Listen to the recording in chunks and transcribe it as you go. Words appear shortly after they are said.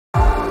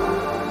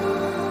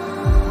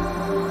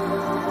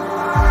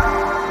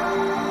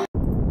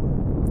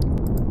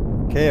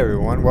Okay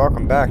everyone,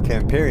 welcome back to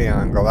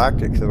Empyrion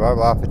Galactic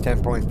Survival Alpha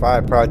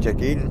 10.5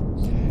 Project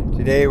Eden.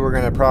 Today we're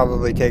going to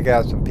probably take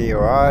out some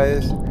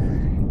POIs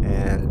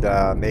and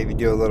maybe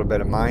do a little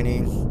bit of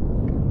mining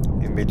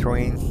in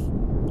between,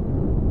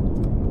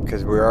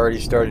 because we're already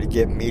started to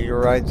get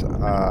meteorites.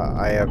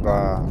 I have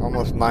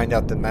almost mined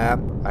out the map.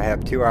 I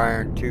have 2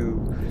 iron,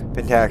 2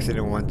 pentaxid,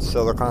 and 1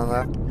 silicon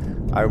left.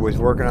 I was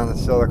working on the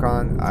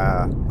silicon.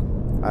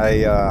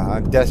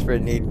 I'm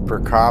desperate need for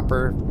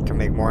copper to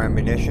make more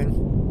ammunition.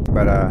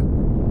 But,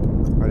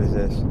 what is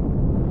this?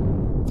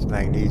 It's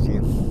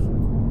magnesium.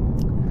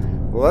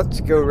 Well, let's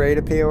go raid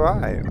a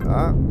POI.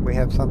 We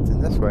have something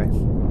this way.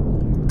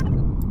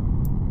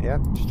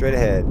 Yep, straight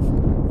ahead.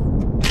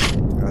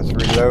 Let's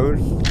reload.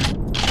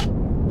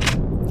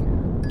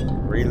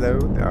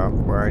 Reload. Oh,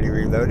 we're already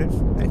reloaded.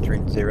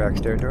 Entering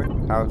Xerax territory.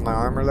 How's my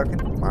armor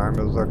looking? My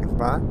armor's looking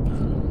fine.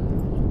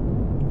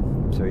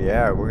 So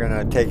yeah, we're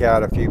gonna take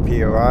out a few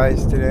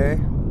POIs today.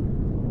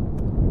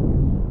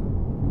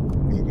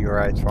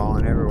 Meteorites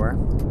falling everywhere.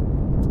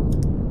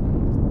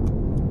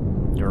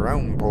 Your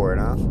own port,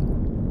 huh?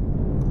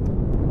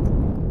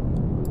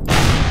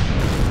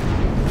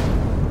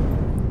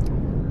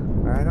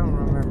 I don't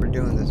remember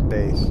doing this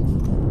base.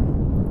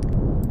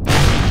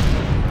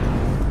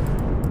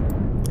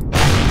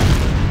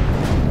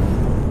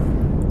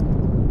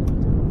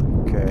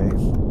 Okay.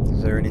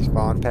 Is there any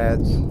spawn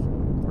pads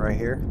right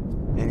here?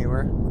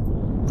 Anywhere?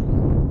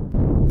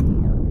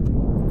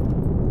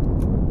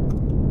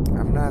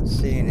 I'm not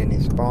seeing any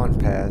spawn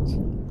pads.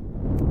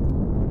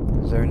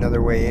 Is there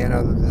another way in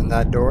other than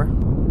that door?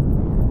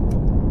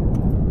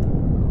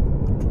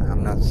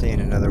 I'm not seeing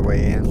another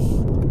way in.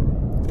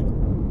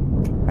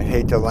 I'd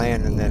hate to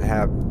land and then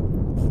have...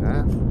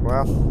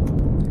 well...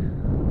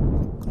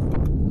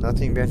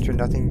 nothing ventured,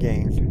 nothing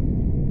gained.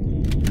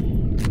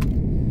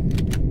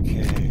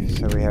 Okay,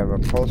 so we have a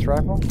pulse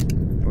rifle,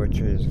 which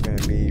is going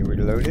to be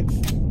reloaded.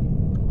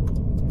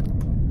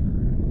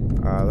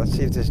 Let's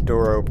see if this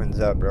door opens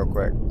up real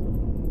quick.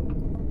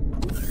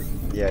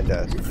 Yeah, it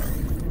does.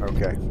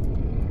 Okay.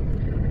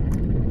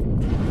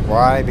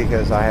 Why?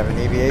 Because I have an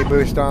EVA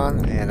boost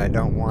on, and I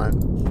don't want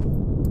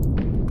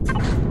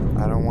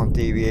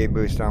the EVA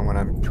boost on when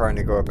I'm trying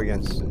to go up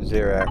against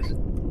Xerax.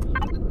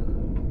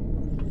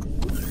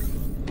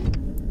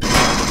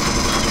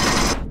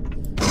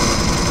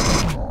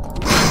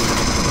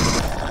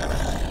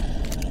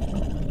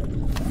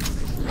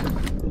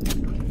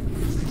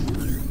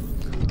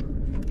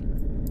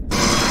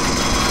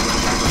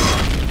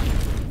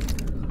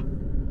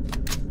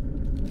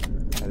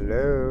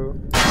 Hello.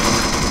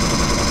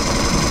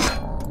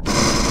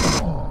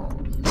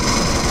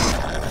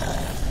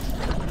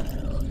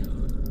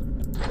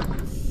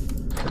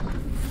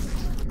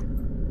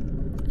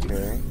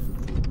 Okay.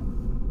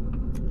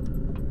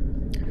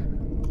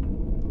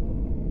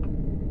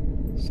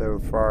 So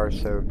far,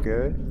 so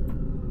good.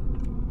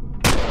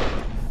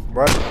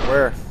 What?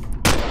 Where?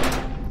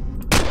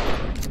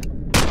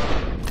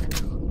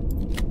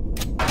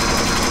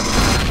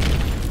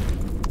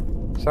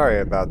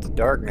 Sorry about the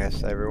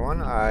darkness,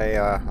 everyone.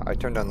 I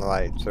turned on the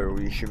light, so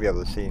we should be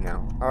able to see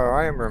now. Oh,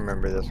 I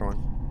remember this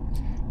one.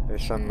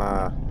 There's some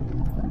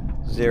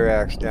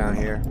Xerax down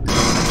here.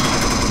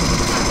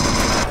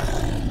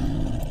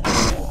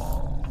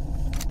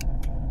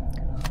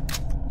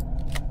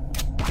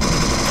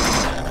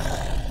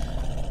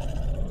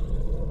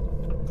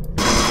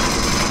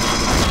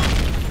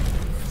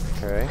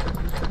 Okay.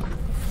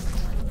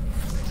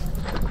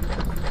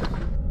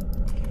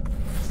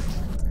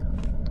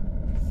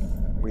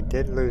 We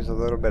did lose a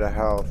little bit of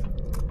health.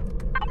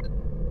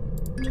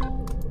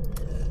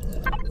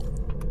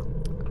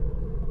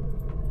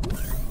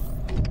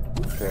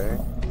 Okay.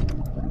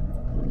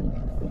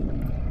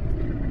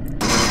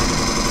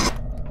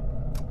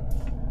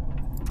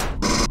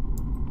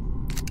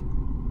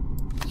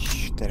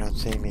 Shh, they don't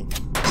see me.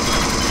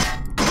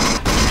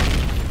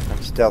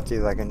 I'm stealthy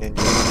like a ninja.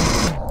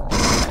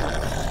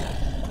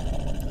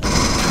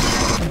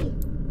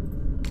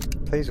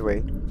 Please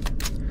wait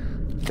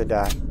to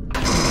die.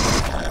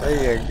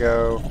 There you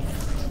go.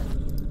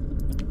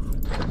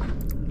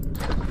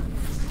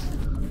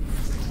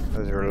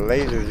 Those are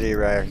laser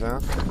Xerax, huh?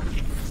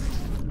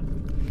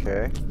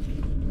 Okay.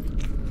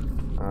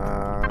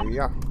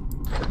 Yeah.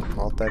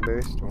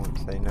 Multi-boost, won't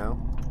say no.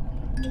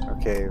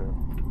 Okay.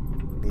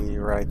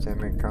 Meteorites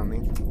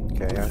incoming.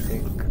 Okay, I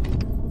think.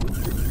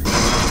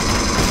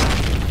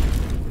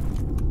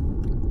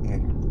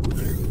 Yeah.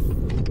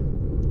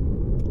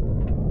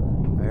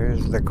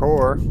 There's the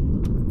core.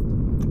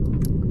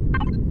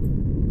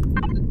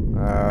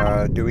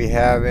 Do we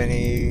have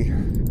any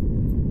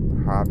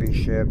hobby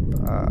ship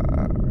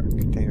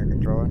container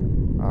controller?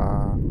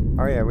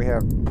 Oh yeah, we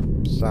have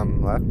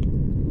some left.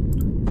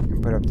 You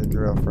can put up the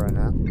drill for it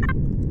now.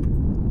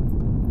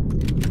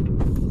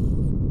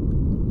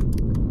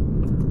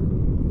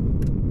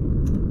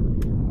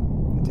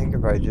 I think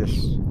if I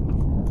just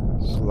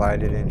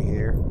slide it in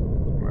here,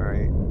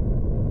 right?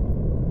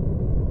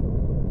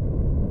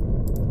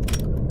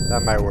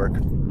 That might work.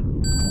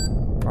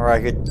 Or I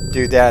could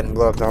do that and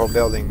blow up the whole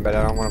building, but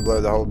I don't want to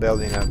blow the whole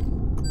building up.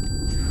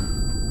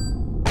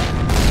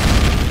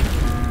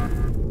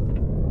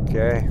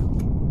 Okay,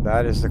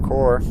 that is the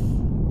core.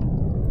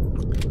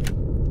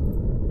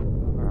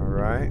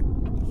 Alright.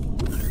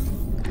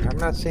 I'm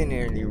not seeing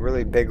any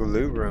really big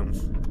loot room.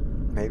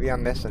 Maybe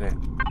I'm missing it.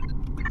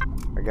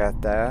 I got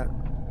that.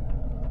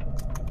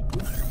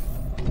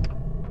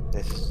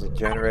 This is the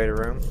generator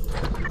room.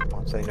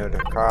 Won't say no to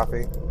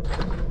coffee.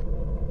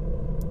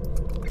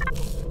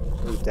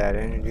 Eat that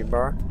energy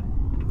bar.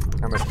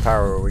 How much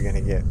power are we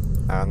gonna get?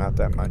 Not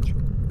that much.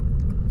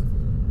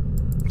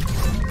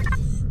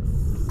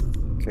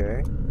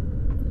 Okay.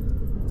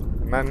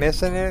 Am I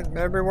missing it,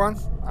 everyone?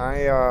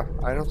 I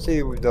don't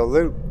see the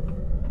loot.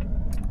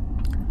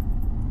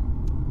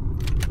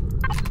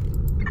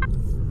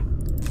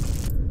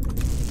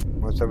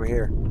 What's over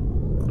here?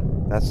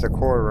 That's the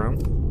core room.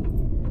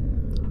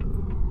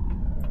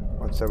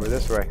 What's over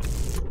this way?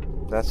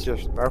 That's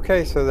just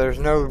okay. So there's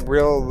no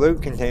real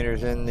loot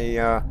containers in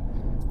the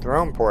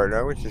throne port,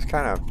 which is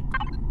kind of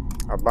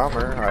a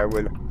bummer. I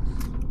would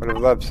have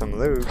loved some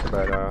loot,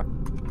 but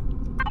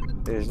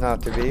it is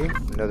not to be.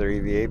 Another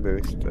EVA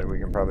boost that we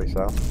can probably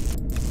sell.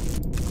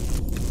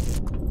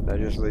 That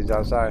just leads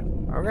outside.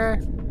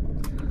 Okay.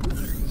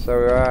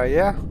 So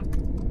yeah.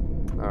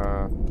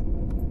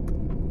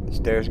 The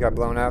stairs got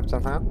blown out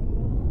somehow.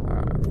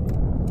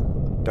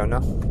 Don't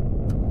know.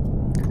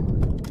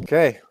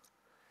 Okay.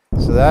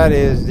 So that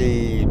is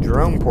the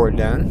drone port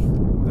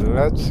done.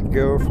 Let's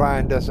go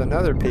find us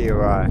another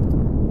POI.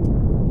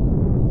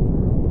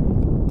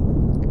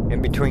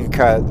 In between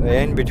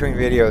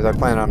videos, I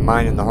plan on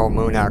mining the whole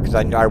moon out because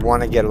I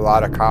want to get a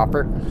lot of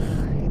copper,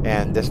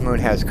 and this moon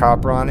has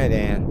copper on it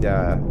and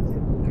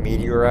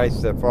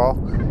meteorites that fall.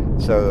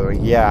 So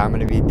yeah, I'm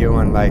gonna be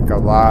doing like a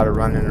lot of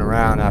running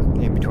around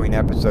in between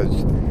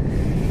episodes,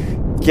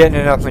 getting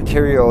enough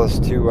materials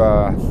to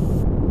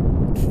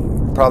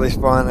probably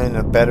spawn in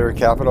a better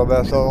capital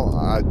vessel.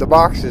 The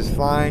box is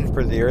fine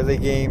for the early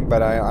game,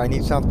 but I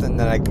need something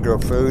that I can grow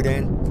food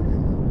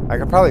in. I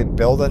could probably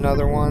build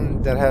another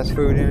one that has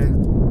food in it,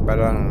 but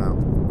I don't know.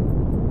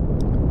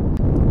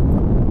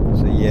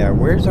 So yeah,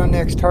 where's our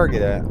next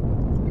target at?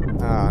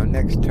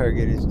 Next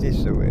target is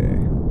this way.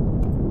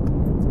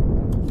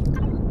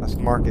 Let's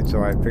mark it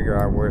so I figure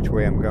out which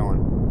way I'm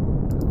going.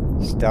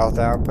 Stealth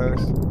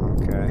outpost?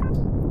 Okay.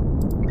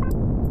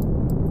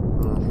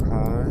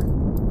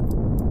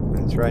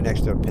 It's right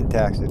next to a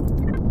pentaxid.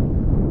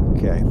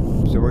 Okay,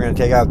 so we're going to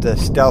take out the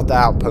stealth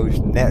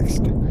outpost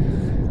next.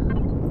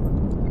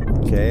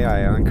 Okay, I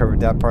uncovered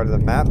that part of the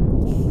map.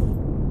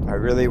 I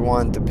really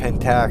want the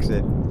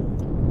pentaxid.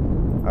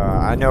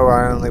 I know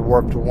I only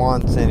warped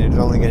once and it's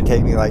only going to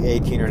take me like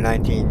 18 or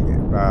 19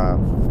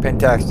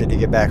 pentaxid to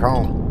get back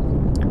home.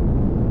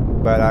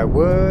 But I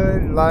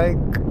would like...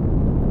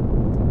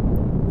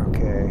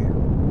 Okay.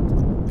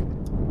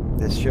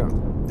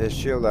 This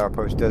shield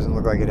outpost doesn't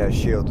look like it has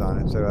shields on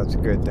it, so that's a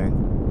good thing.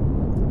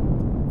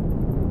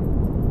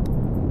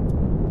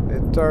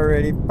 It's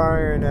already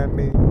firing at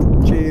me,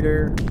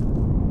 cheater.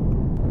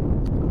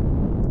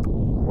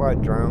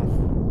 What, drone?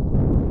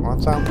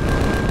 Want some?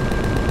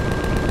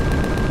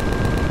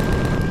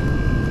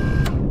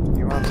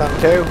 You want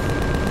some too?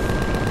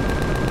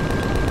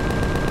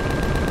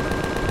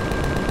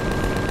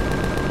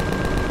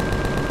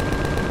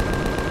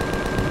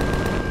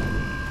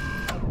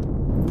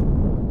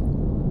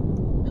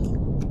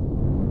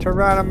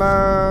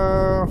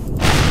 Geronimo!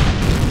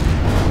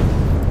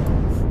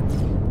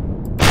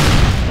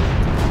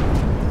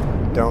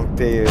 Don't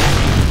be...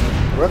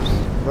 Whoops,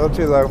 a little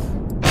too low.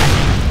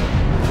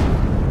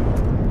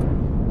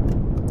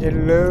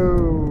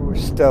 Hello,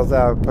 stealth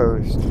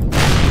outpost.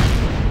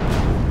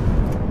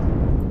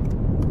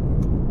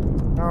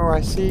 Oh,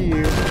 I see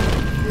you.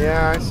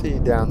 Yeah, I see you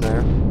down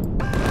there.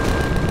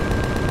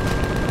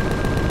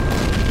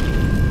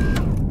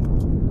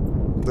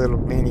 Little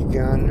mini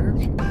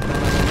gunners.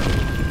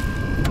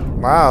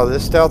 Wow,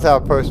 this stealth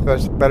outpost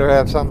better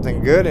have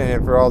something good in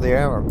it for all the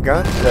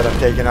guns that I'm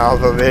taking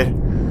off of it.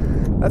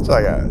 That's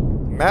like a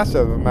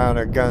massive amount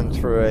of guns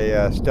for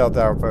a stealth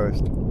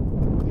outpost.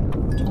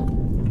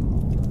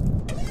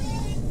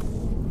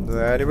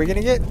 What are we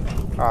gonna get?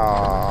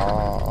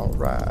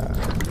 Alright.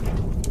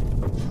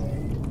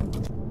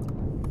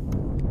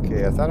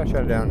 Okay, I thought I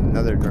shot down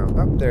another drone.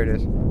 Oh, there it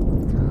is.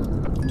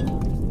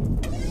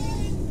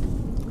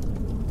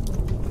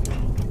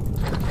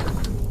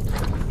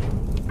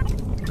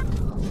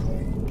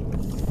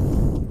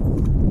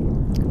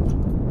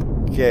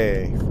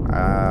 Okay,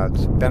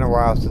 it's been a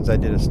while since I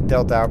did a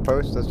stealth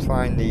outpost. Let's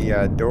find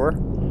the door.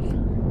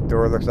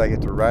 Door looks like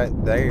it's right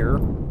there.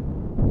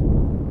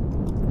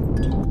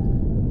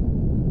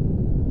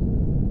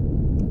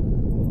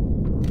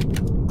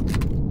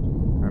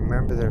 I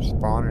remember there's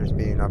spawners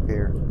being up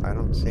here. I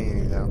don't see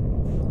any though.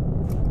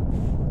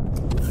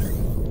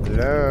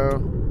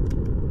 Hello?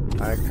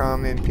 I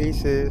come in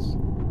pieces.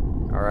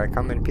 Or I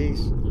come in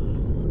peace.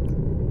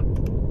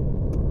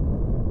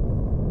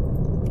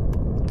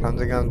 Tons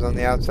of guns on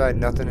the outside,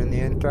 nothing in the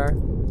inside.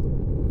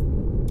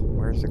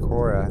 Where Where's the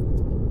core at?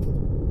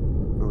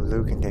 Ooh,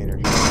 loot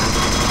containers.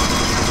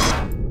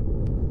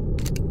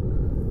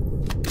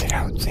 Get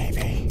out, save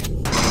me.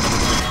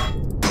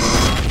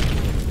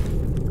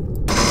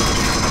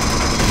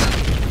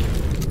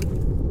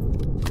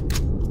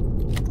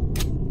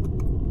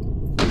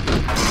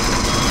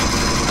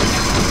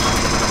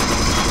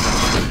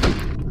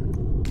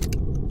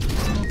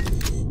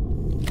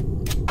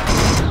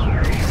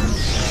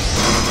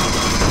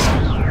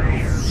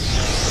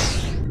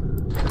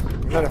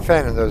 I'm not a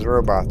fan of those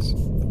robots.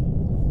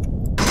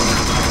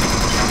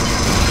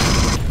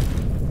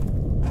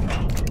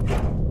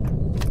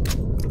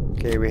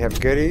 Okay, we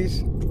have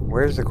goodies.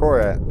 Where's the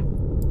core at?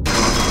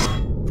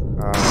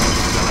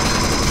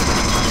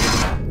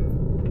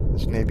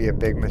 This may be a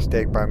big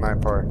mistake by my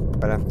part,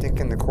 but I'm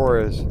thinking the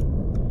core is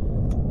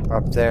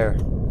up there.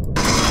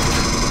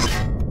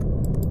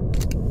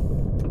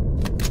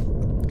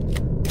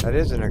 That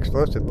is an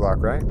explosive block,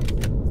 right?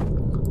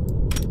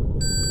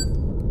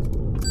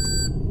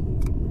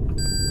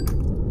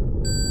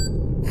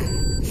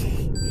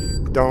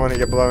 Don't want to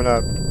get blown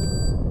up.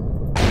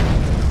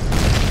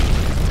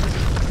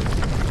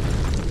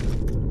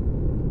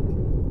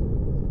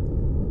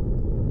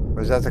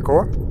 Was that the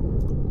core?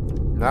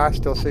 No, I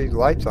still see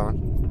lights on.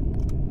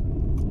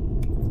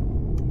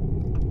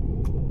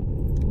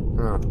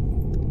 Huh.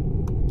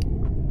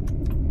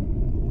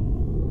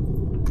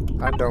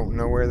 I don't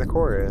know where the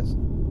core is.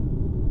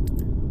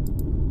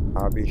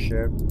 Hobby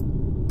ship.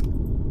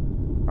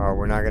 Oh,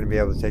 we're not going to be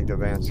able to take the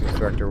advanced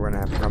constructor. We're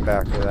going to have to come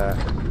back for that.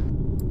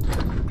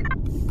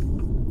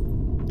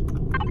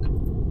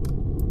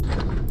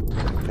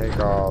 Take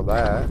all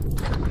that.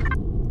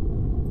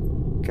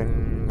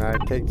 Can I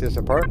take this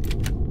apart?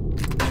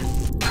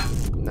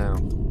 No.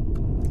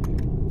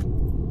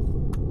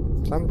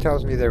 Something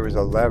tells me there was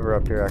a lever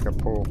up here I could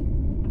pull.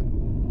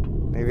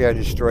 Maybe I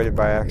destroyed it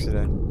by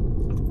accident.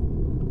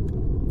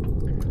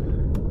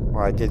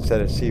 Well, I did set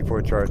a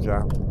C4 charge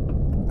out.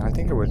 I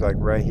think it was like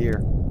right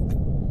here.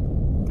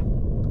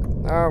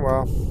 Oh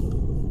well.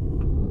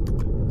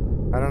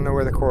 I don't know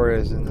where the core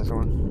is in this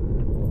one.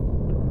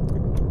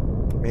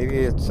 Maybe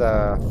it's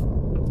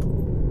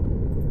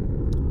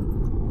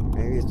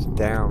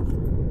down.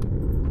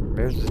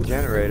 There's the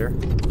generator.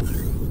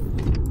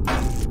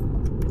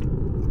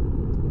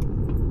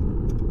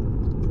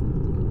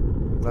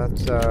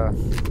 Let's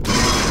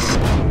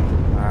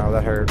wow,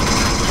 that hurt.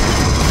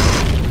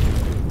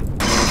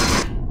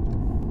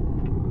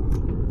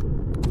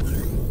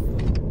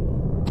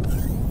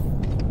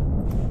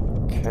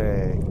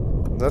 Okay.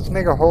 Let's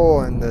make a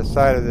hole in the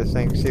side of this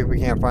thing, see if we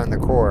can't find the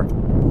core.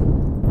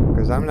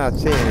 Because I'm not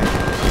seeing it.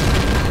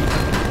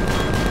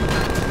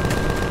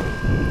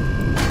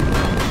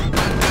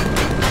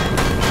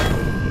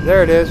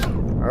 There it is.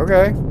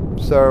 Okay.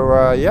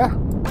 So, yeah.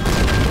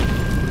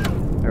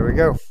 There we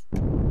go.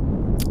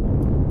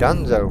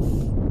 Dunzo.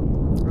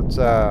 Let's,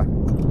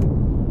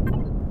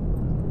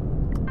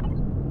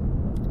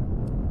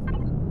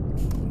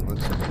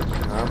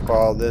 dump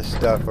all this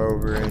stuff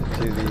over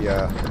into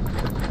the,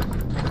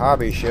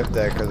 hobby ship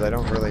that, because I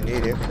don't really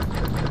need it.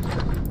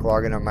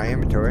 Clogging up my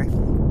inventory.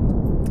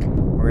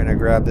 We're going to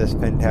grab this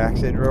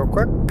pentaxid real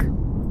quick.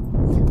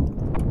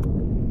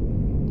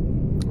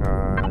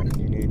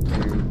 You need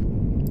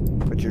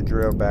to put your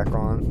drill back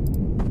on.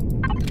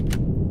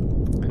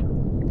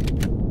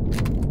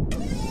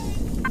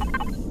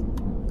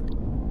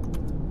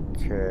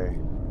 Okay.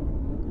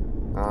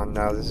 Oh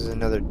no, this is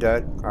another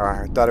dud.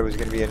 I thought it was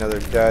going to be another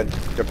dud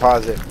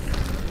deposit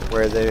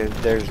where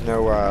there's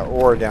no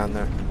ore down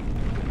there.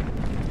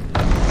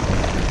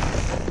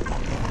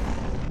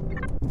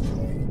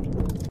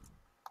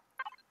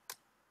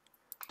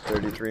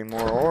 $33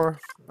 more ore,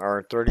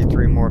 or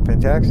 33 more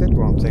pentaxid.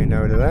 Won't say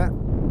no to that.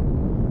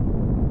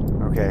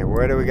 Okay,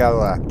 what do we got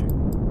left?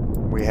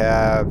 We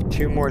have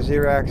 2 more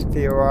Xerax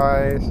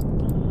POIs.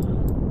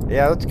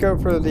 Yeah, let's go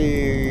for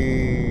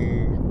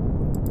the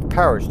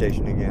power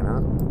station again,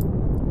 huh?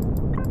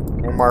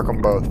 We'll mark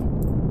them both.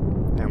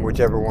 And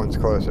whichever one's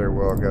closer,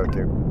 we'll go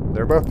to.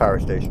 They're both power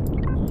stations.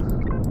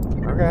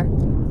 Okay.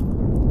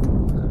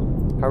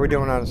 How are we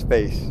doing on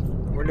space?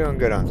 We're doing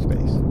good on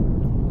space.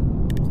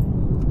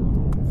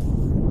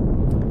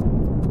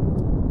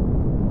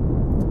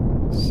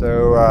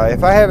 So,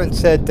 if I haven't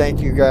said thank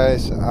you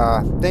guys,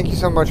 thank you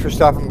so much for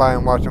stopping by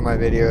and watching my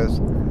videos.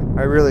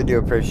 I really do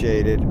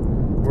appreciate it.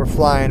 We're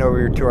flying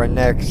over to our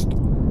next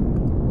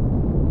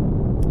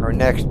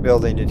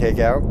building to take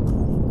out,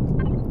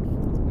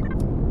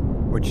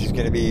 which is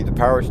going to be the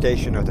power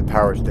station of the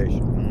power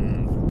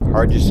station.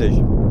 Hard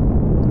decision.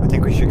 I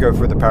think we should go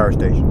for the power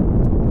station.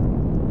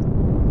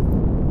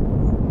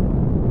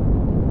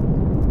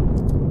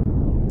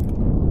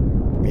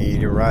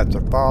 Meteorites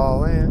are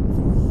falling.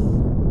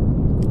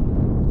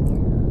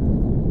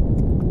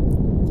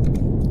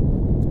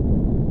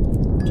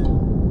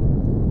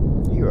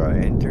 You are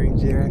entering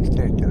Xerax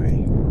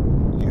territory.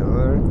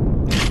 Your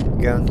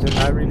guns are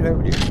not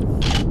reloaded.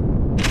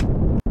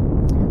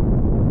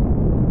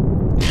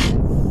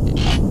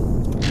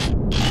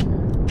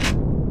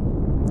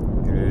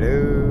 Hello.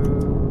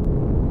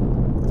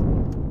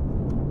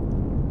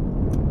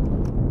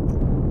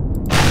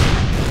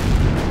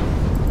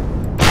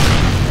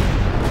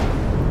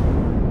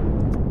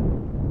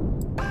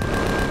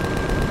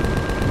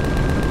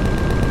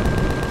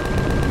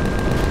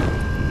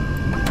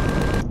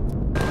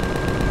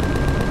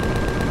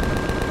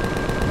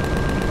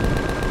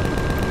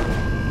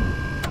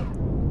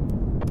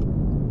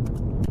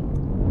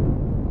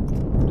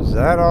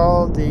 that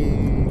all the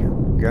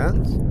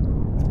guns?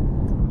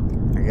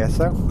 I guess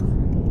so.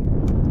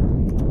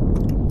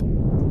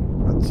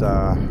 Let's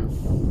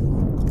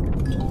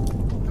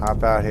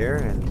hop out here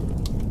and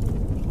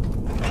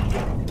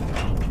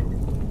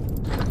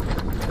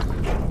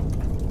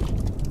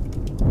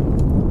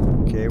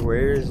okay,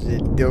 where's the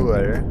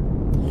door?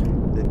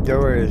 The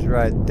door is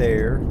right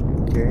there.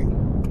 Okay.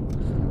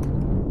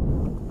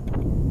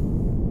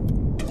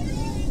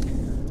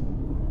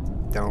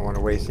 Don't want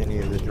to waste any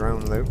of the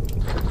drone loot.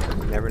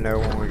 You never know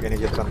when we're gonna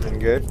get something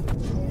good.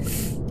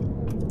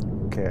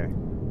 Okay.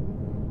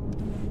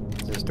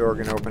 Is this door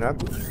gonna open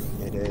up?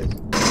 It is.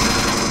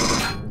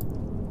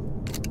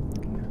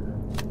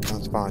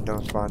 Don't spawn,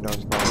 don't spawn,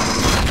 don't spawn.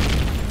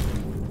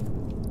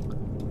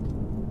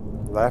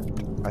 Left.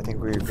 I think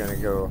we're gonna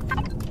go.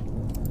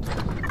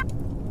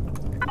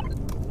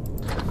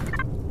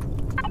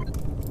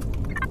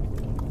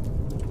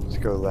 Let's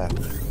go left.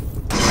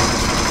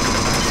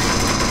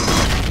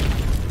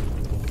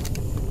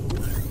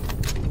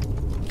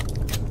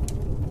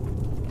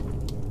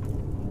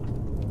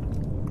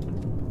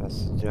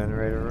 That's the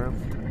generator room.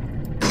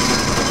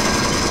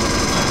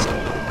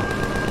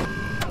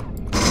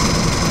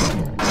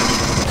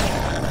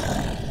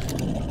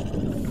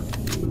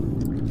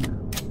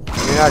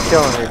 You're not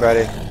killing me,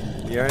 buddy.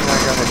 You're not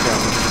gonna kill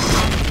me.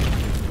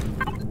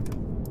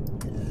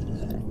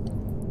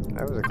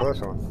 That was a close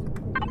one.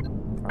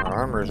 Our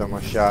armor's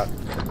almost shot.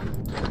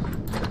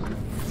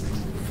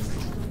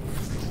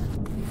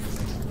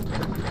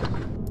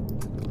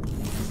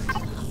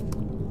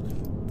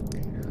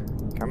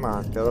 Come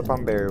on, fill up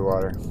on berry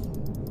water.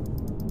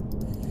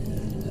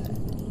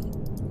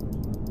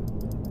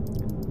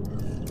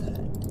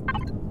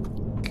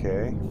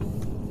 Okay.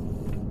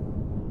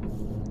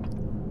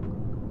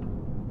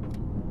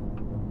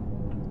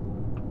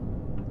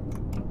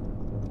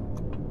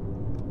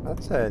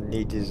 That's a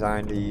neat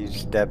design to use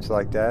steps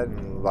like that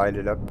and light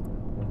it up.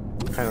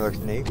 Kind of looks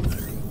neat.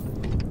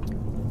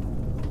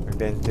 We've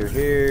been through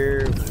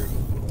here.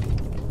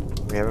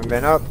 We haven't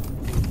been up.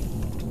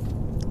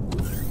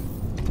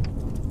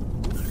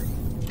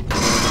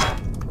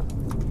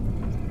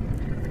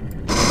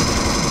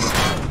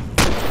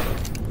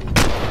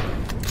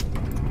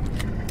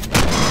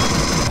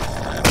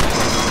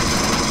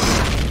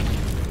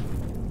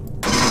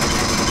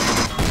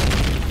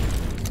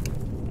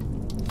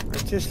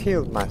 Just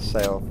healed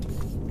myself.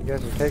 You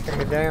guys are taking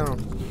me down.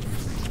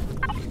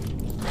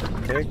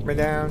 Take me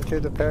down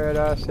to the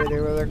paradise city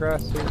where the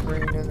grass is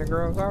green and the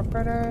girls are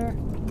pretty.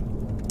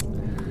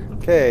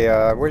 Okay,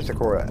 where's the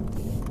core at?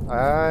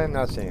 I'm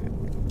not seeing it.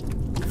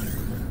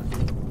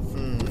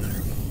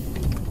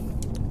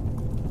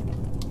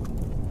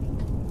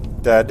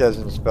 That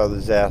doesn't spell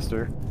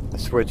disaster. A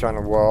switch on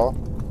a wall.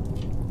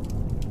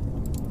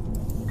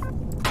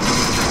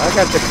 I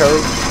got the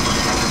code.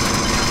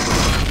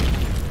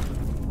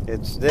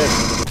 It's this.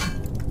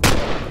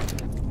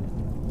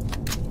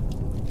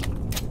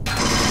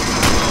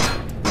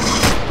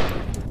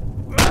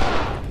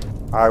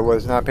 I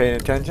was not paying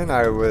attention.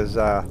 I was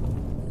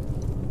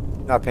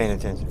not paying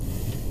attention.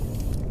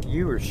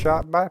 You were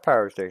shot by a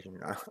power station.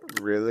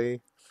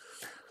 Really?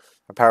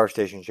 A power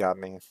station shot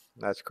me.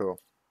 That's cool.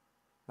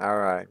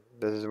 Alright.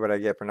 This is what I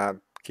get for not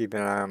keeping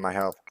an eye on my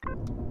health.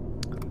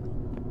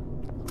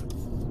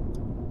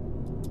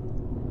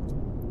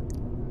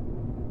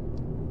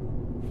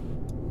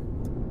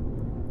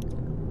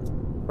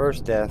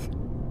 First death.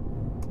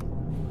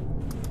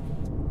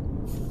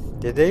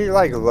 Did they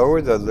like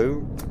lower the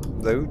loot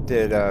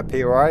that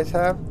POIs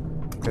have?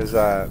 Because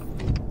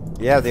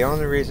yeah, the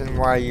only reason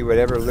why you would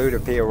ever loot a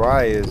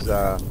POI is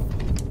oh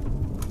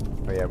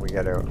yeah, we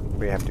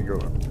have to go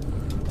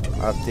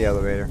up the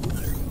elevator.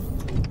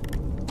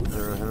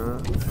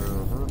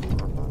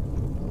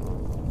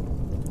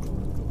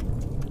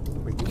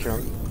 We can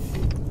jump.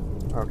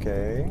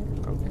 Okay.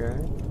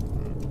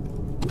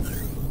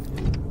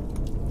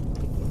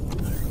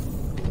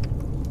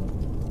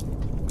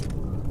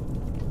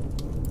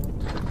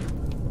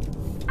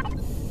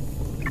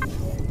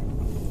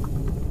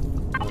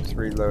 Let's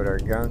reload our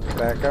guns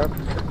back up.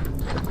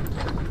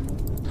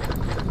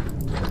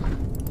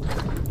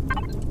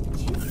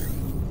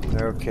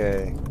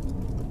 Okay.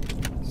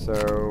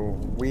 So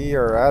we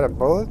are out of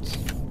bullets.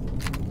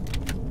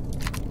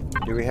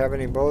 Do we have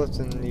any bullets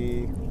in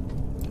the...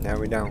 No,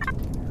 we don't.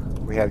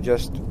 We have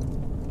just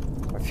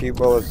a few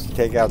bullets to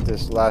take out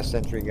this last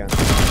sentry gun.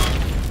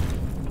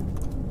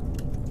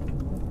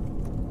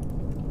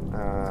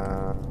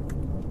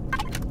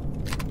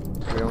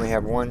 We only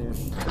have one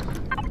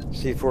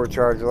C4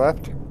 charge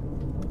left.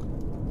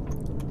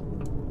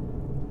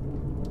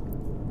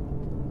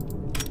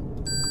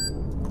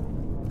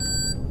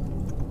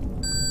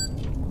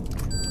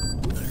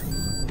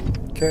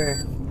 Okay.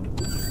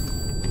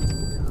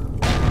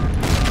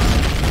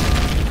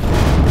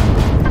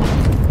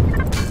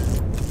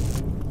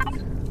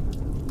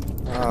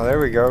 Oh, there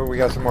we go. We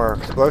got some more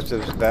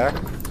explosives back.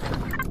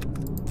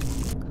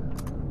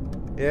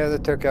 Yeah,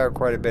 that took out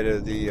quite a bit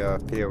of the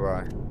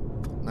POI.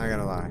 Not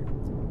gonna lie.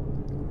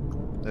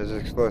 Those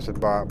explosive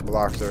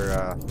blocks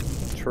are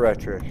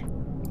treacherous.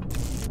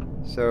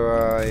 So,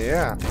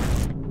 yeah.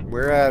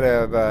 We're out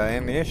of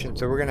ammunition,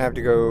 so we're going to have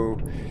to go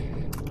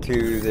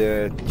to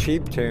the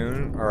cheap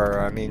tune, or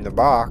I mean the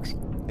box,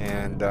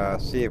 and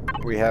see if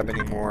we have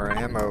any more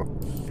ammo.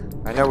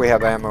 I know we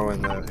have ammo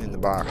in the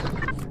box.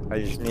 I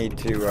just need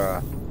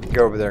to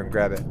go over there and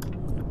grab it.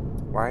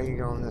 Why are you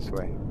going this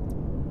way?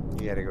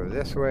 You gotta go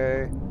this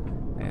way,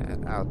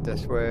 and out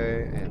this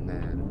way, and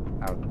then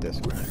out this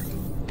way.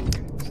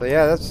 So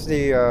yeah, that's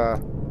the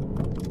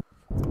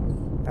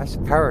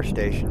power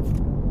station.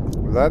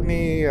 Let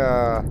me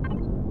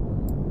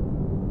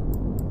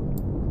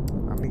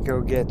go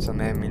get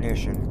some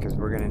ammunition, because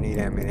we're gonna need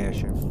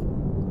ammunition.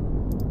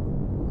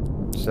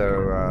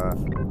 So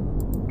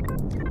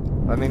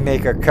let me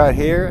make a cut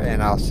here,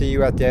 and I'll see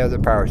you at the other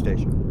power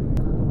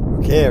station.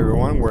 Okay,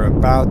 everyone, we're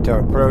about to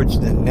approach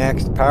the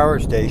next power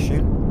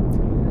station.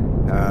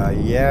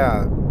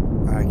 Yeah,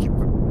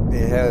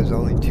 it has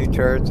only 2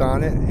 turrets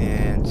on it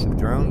and some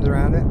drones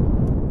around it.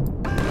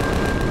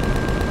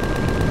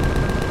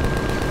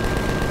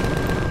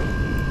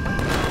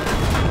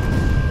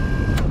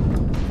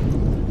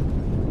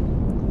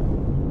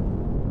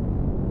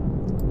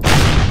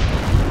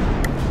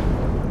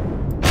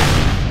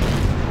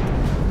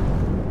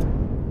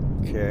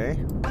 Okay.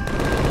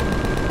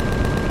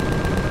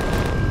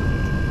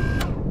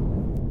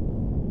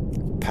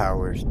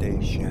 Power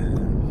station.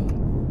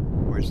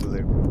 Where's the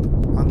loot?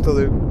 On the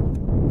loot.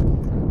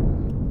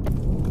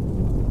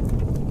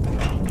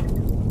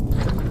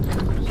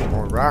 Some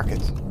more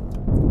rockets.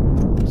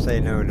 Say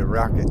no to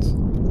rockets.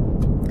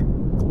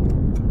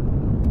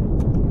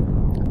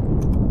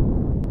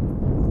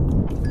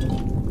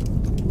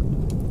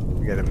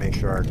 We gotta make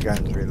sure our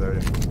gun's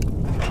reloaded.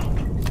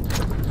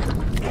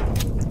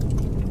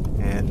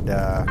 And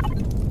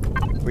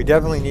we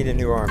definitely need a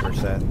new armor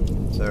set.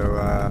 So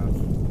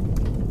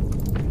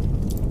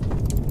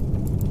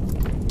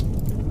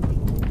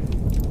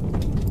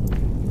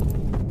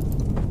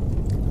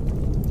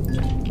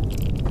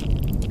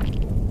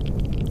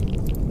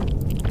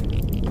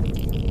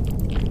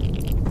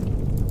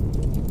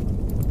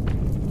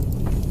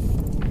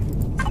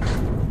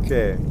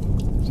okay,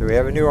 so we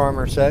have a new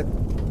armor set.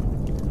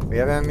 We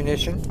have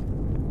ammunition.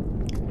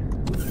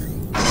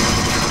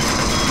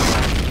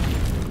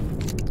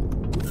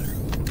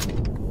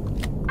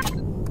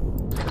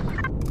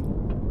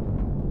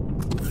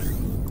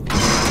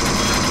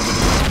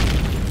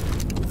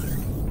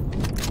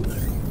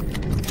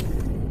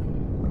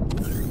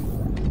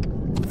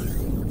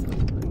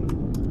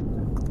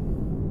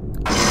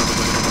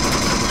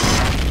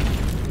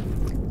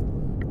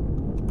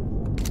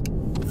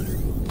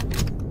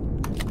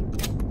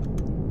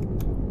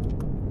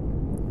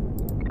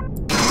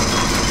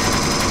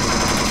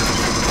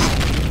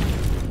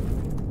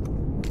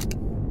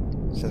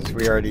 Since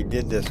we already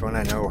did this one,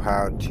 I know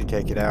how to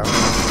take it out.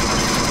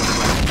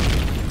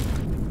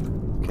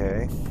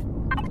 Okay.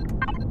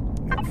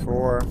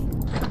 F4.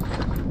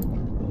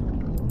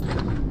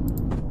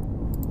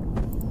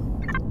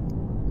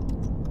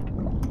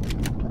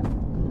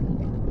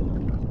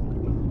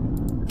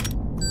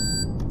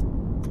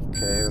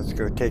 Okay, let's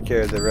go take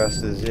care of the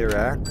rest of the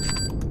Zirac.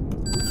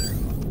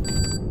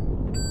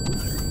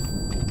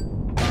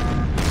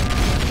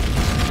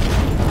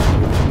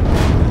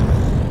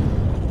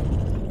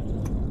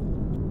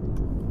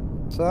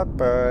 What's up,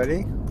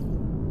 buddy?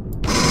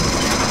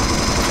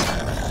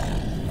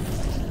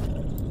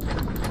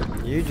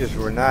 You just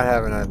were not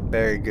having a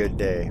very good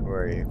day,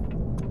 were you?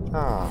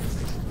 Oh,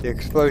 the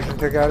explosion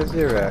took out a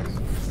Zirac.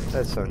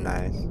 That's so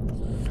nice.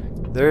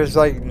 There's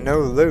like no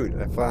loot.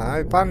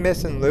 If I'm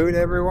missing loot,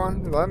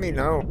 everyone, let me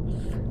know.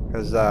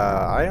 Because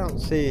I don't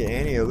see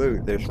any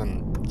loot. There's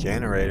some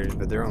generators,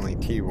 but they're only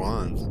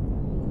T1s.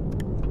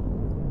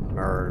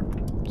 Or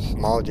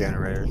small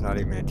generators, not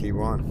even a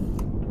T1.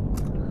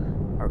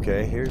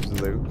 Okay, here's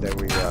the loot that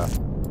we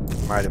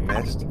might have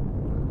missed.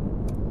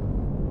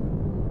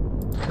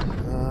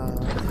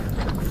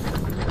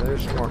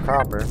 There's some more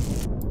copper.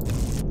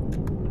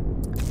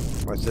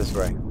 What's this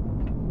way?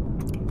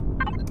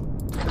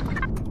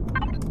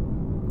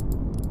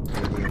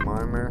 Medium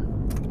armor.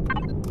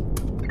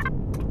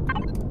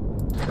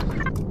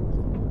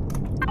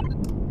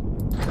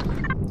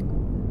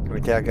 Can we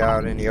take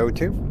out any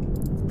O2?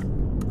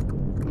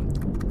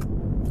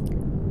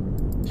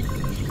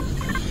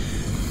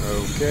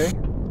 Okay.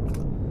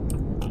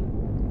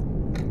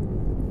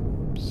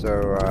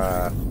 So,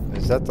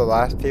 is that the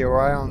last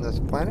POI on this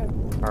planet?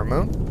 Our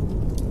moon?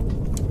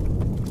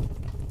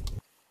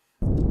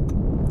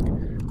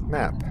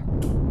 Map.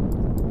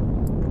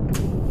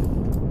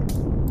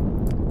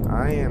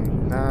 I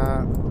am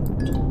not...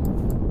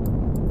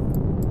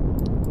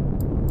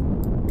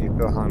 You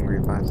feel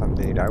hungry, find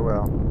something to eat. I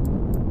will.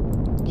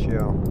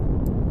 Chill.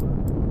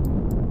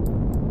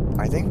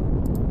 I think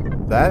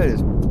that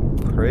is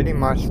pretty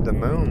much the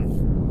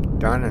moon.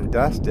 Done and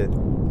dusted.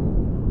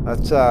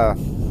 Let's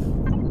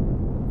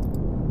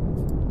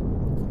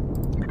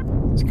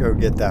go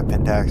get that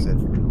pentaxid.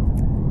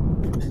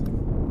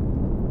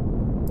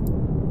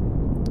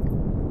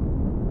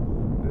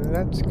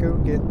 let's go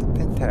get the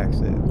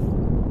pentaxid.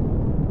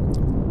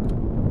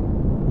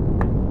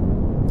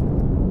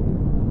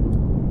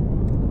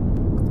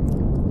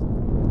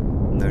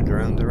 No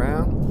drones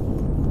around.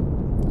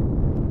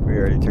 We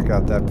already took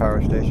out that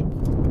power station.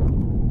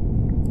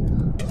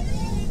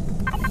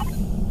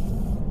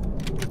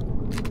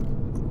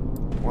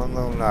 One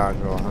little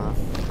nodule, huh?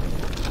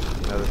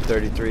 Another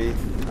 33,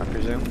 I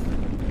presume.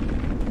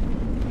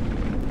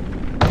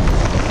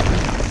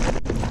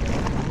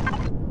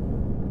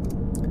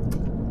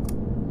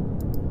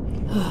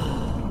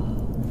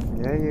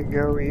 There you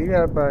go, eat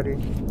up, buddy.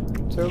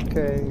 It's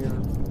okay.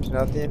 It's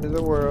not the end of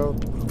the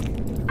world.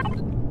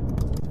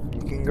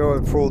 You can go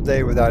a full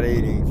day without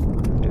eating.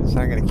 It's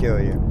not gonna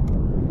kill you.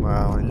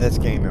 Well, in this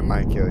game it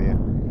might kill you.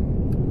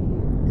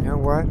 You know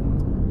what?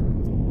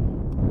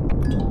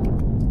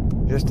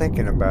 Just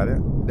thinking about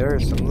it, there are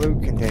some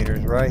loot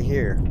containers right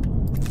here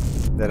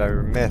that I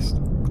missed.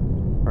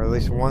 Or at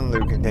least one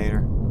loot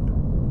container.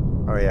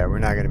 Oh yeah, we're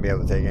not gonna be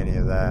able to take any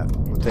of that.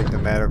 We'll take the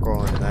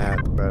medical and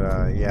that,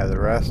 but yeah, the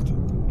rest,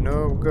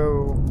 no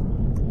go.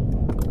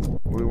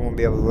 We won't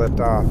be able to lift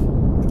off.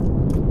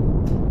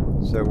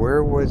 So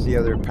where was the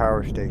other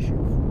power station?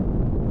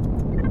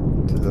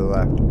 To the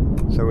left.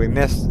 So we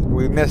missed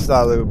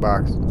that loot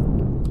box.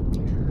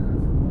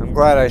 I'm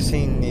glad I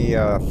seen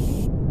the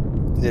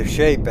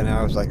shape and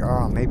I was like,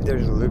 oh, maybe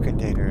there's a loot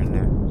container in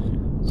there.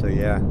 So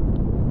yeah,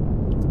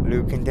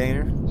 loot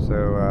container.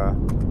 So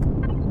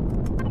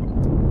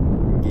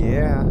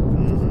yeah.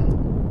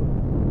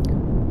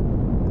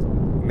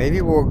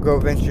 Maybe we'll go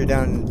venture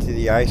down into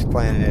the ice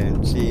planet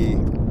and see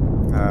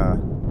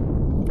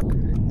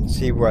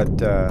what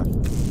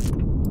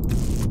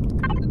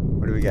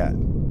do we got?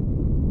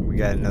 We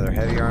got another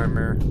heavy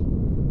armor,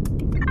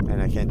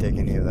 and I can't take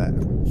any of that.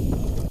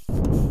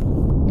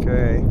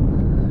 Okay,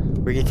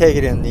 we can take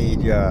it in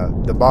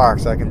the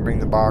box. I can bring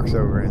the box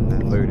over and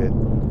then loot it.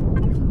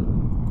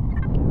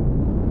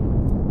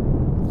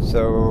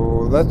 So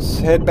let's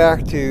head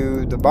back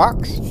to the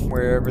box,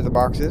 wherever the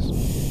box is.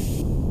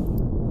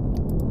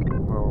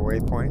 Well,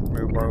 waypoint,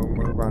 move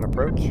on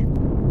approach.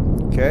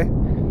 Okay,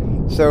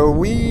 so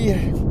we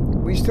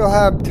still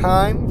have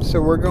time, so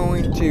we're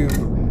going to,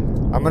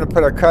 I'm going to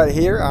put a cut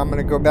here. I'm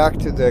going to go back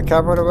to the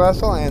capital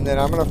vessel, and then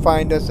I'm going to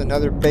find us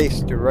another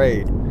base to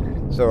raid.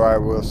 So I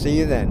will see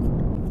you then.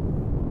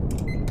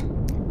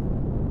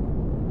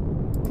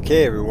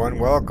 Okay everyone,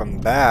 welcome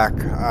back.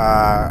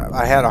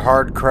 I had a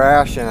hard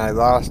crash and I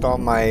lost all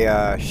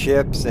my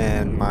ships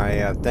and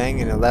my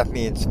thing, and it left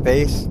me in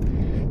space.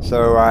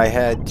 So I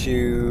had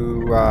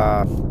to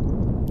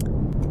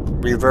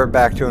revert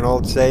back to an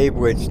old save,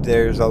 which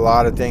there's a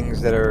lot of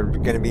things that are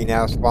going to be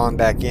now spawned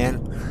back in.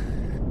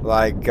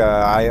 Like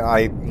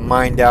I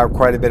mined out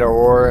quite a bit of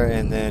ore,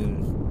 and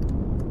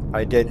then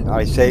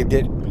I saved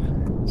it.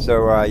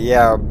 So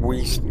yeah,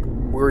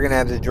 we're gonna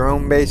have the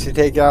drone base to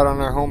take out on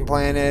our home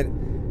planet.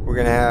 We're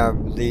gonna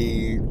have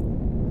the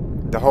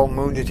whole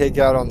moon to take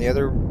out on the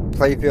other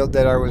playfield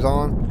that I was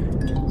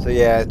on. So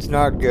yeah, it's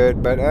not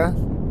good, but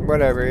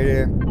whatever,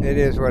 it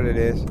is what it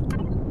is.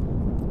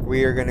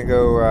 We are gonna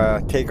go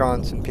take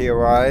on some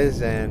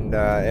POIs, and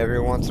every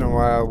once in a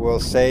while we'll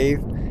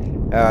save.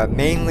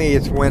 Mainly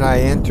it's when I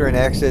enter and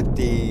exit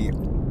the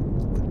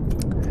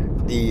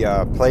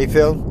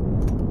playfield.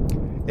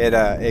 It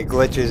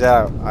glitches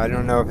out. I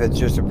don't know if it's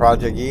just a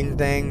Project Eden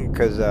thing,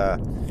 because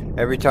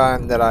every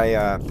time that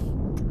I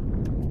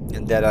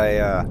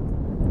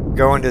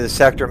go into the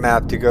sector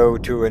map to go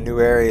to a new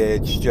area,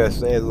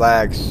 it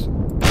lags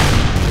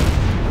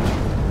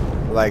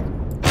like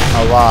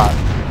a lot,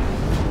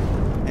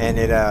 and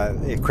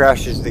it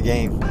crashes the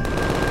game.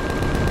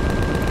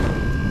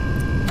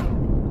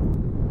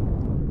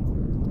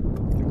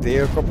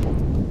 Vehicle.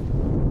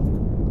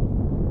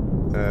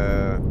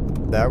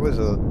 That was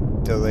a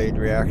delayed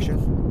reaction.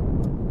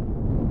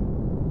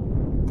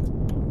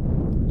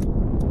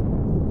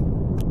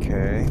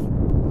 Okay.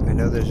 I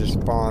know there's a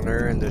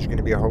spawner and there's going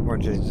to be a whole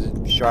bunch of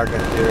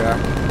shotguns here.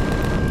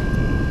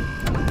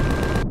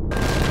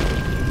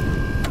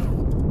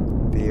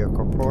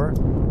 Vehicle port.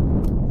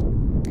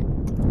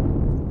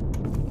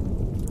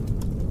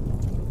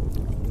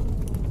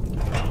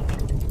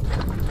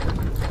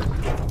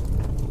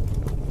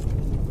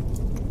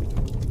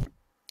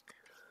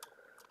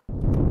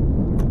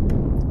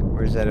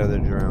 Where's that other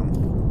drone?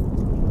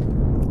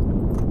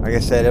 Like I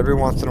said, every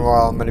once in a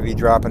while I'm going to be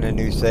dropping a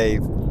new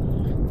save,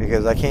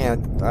 because I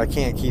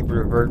can't keep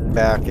reverting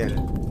back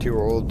into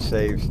old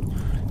saves,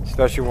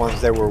 especially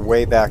ones that were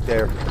way back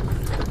there.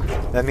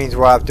 That means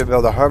we'll have to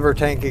build a hover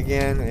tank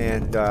again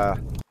and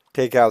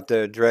take out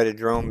the dreaded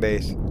drone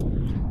base,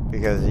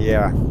 because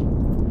yeah.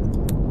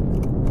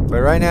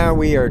 But right now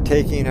we are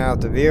taking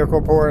out the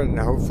vehicle port, and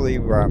hopefully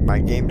my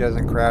game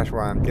doesn't crash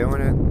while I'm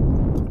doing it.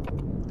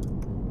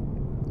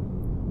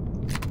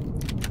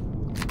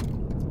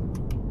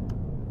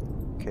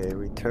 Okay,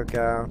 we took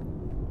out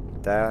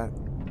that.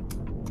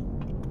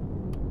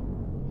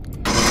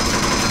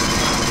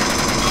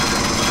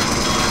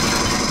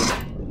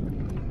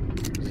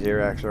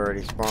 Xerax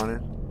already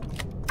spawning.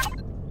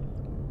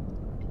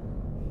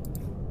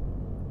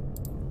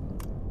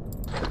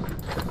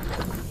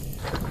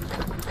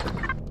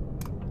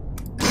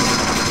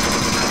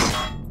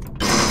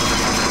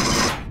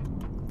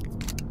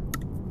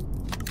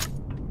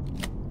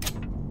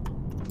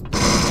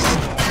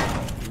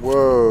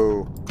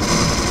 Whoa.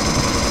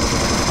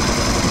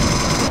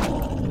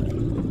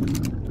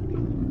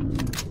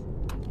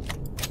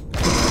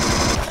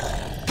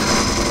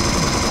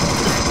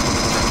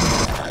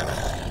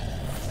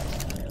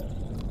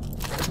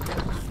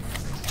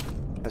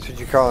 That's what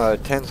you call a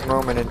tense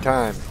moment in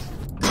time.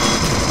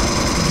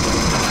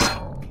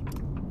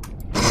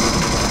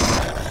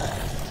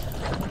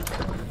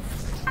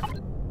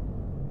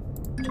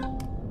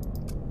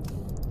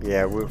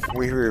 Yeah,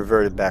 we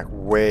reverted back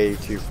way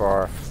too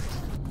far.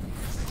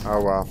 Oh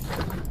well.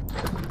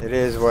 It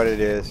is what it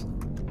is.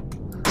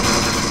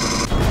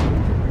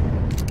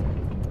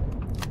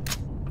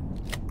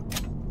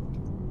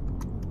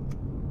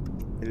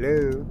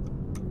 Hello?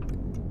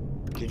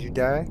 Did you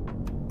die?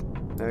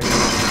 No,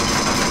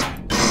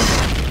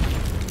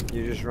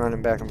 you're just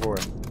running back and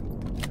forth.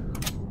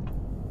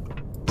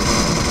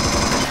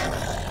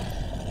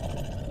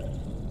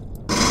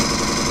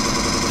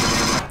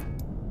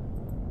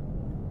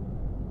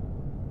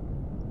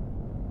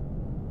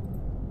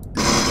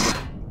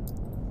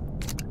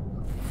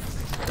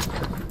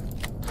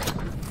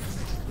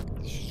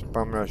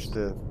 Bum rush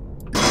the.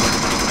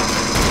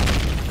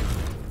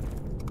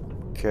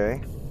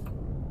 Okay.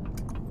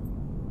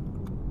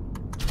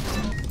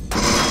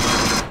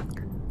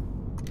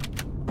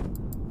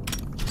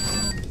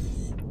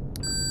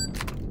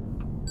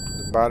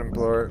 The bottom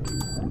floor.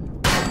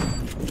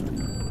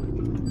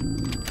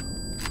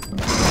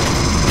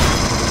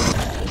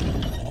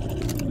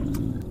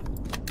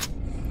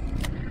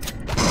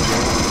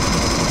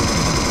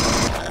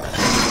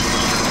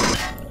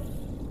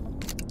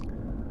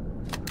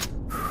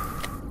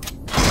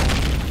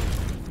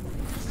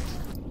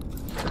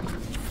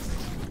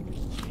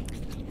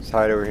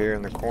 Hide over here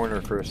in the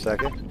corner for a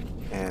second,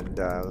 and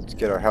let's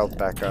get our health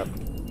back up.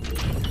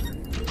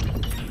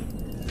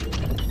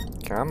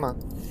 Come on.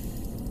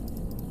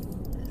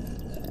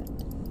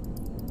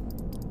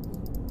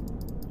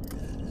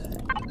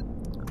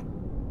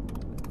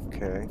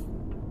 Okay,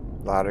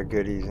 a lot of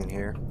goodies in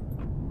here.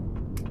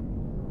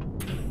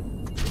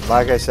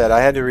 Like I said,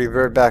 I had to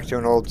revert back to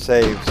an old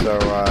save, so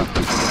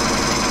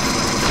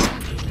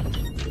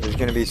there's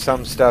going to be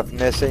some stuff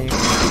missing.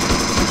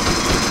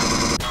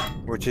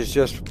 Which is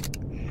just,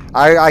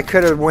 I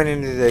could have went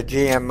into the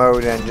GM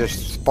mode and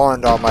just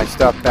spawned all my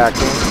stuff back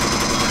in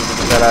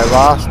that I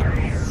lost,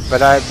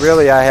 but I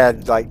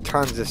had like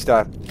tons of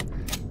stuff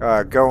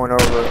going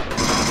over.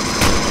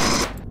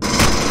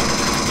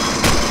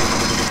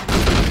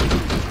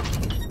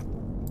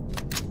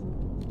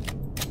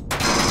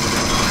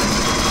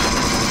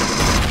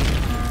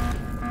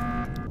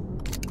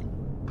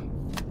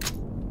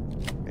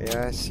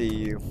 Yeah, I see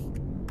you.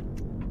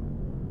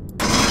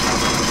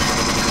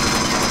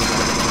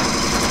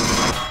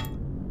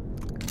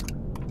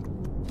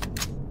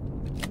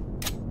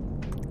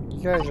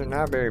 You guys are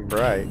not very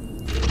bright.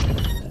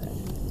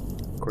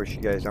 Of course,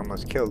 you guys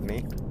almost killed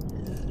me.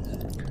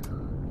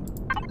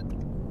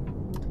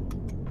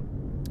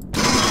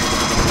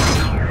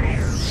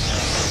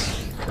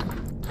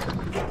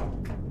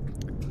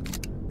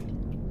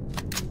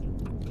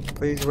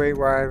 Please wait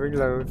while I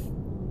reload.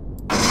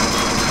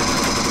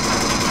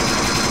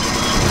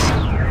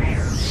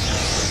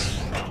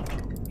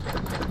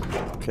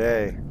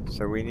 Okay,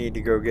 so we need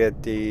to go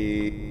get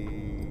the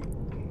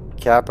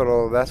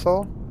capital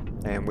vessel.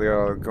 And we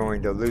are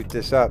going to loot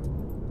this up.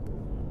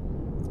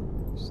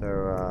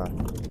 So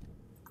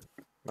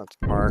let's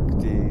mark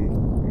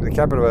the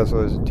capital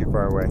vessel isn't too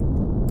far away.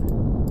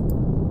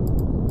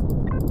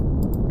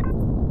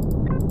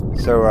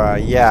 So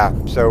yeah,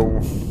 so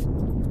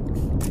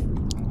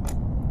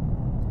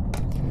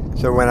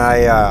when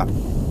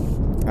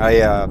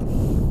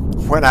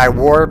I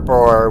warp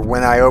or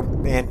when I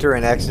enter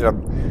and exit a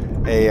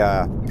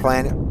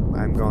planet,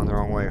 I'm going the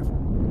wrong way.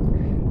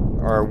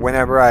 Or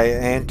whenever I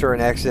enter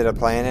and exit a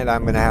planet,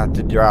 I'm going to have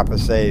to drop a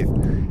save.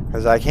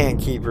 Because I can't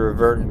keep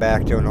reverting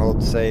back to an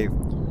old save.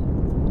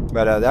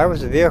 But that was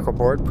the vehicle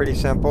port. Pretty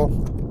simple.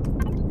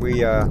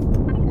 We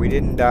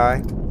didn't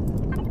die.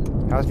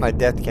 How's my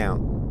death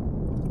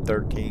count?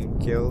 13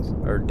 kills?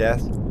 Or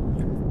deaths?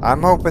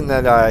 I'm hoping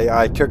that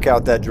I took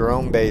out that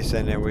drone base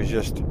and it was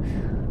just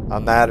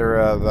a matter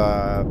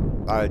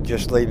of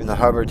just leaving the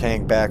hover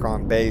tank back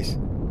on base.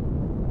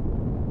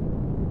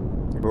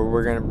 But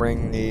we're going to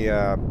bring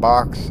the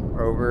box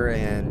over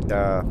and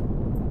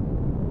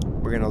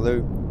we're going to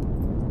loot.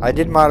 I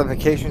did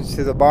modifications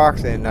to the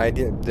box and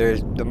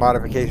the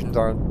modifications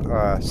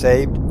aren't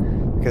saved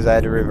because I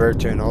had to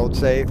revert to an old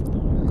save.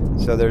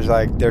 So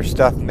there's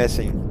stuff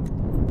missing.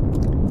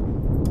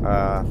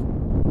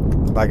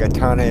 Like a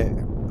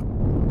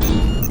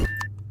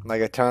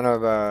ton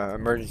of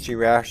emergency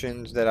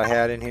rations that I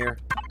had in here.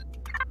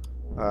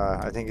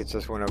 I think it's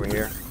this one over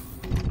here.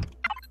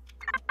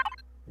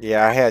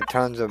 Yeah, I had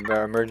tons of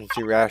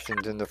emergency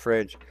rations in the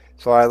fridge,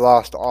 so I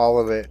lost all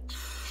of it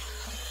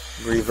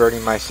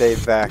reverting my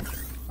save back.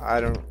 I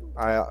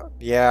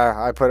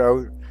put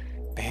out,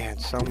 man,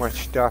 so much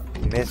stuff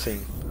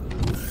missing.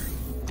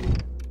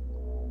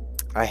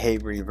 I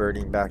hate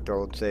reverting back to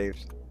old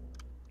saves,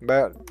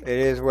 but it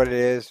is what it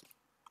is.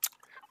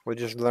 We'll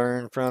just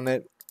learn from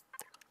it.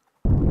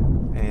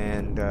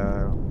 And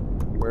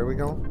where are we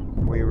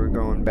going? We were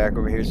going back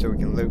over here so we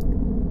can loot.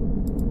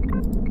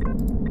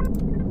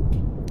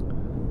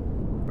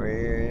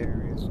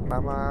 Where is my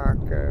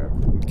marker?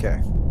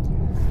 Okay.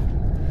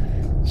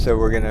 So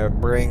we're gonna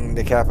bring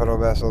the capital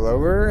vessel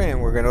over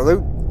and we're gonna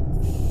loot.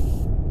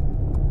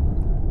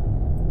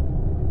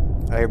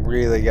 I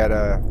really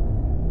gotta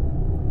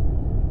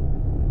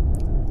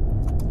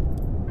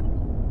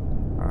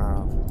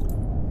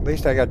at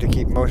least I got to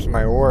keep most of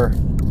my ore.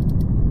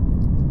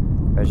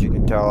 As you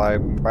can tell, I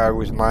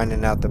was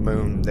mining out the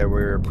moon that we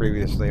were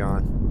previously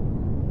on.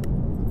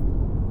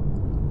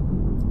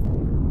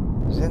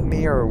 Is it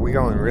me or are we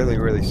going really,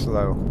 really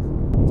slow?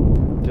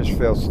 Just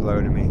feels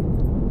slow to me.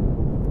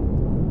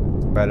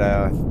 But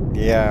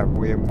yeah,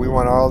 we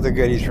want all the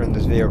goodies from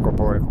this vehicle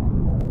port.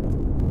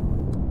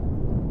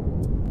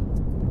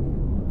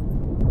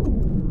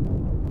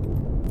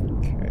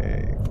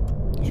 Okay,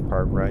 just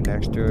park right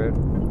next to it.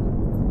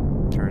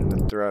 Turn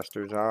the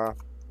thrusters off.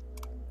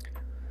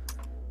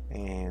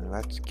 And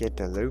let's get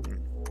to looting.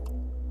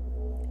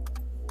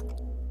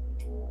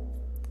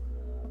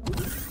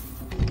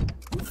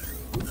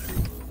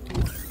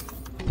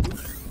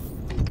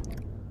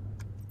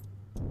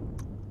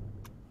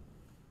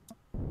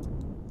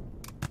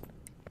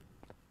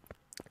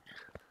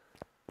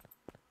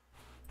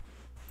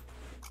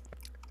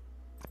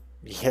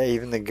 Yeah,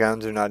 even the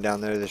guns are not down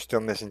there. They're still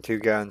missing 2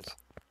 guns.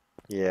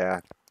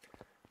 Yeah.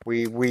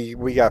 We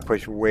got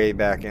pushed way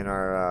back in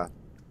our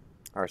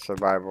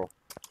survival.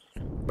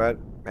 But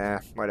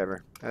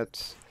whatever.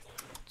 Let's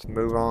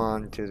move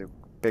on to the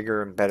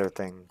bigger and better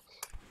things.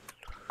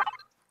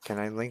 Can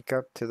I link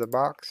up to the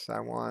box? I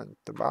want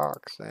the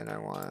box and I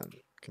want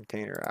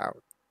container out.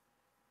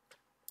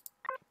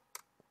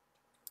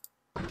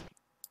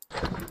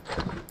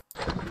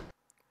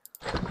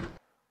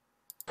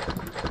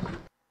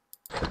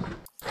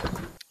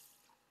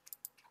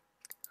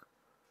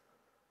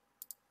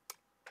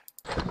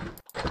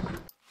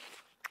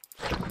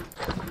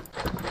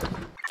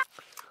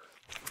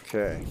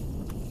 Okay,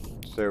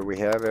 so we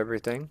have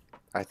everything.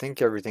 I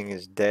think everything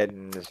is dead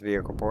in this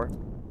vehicle port.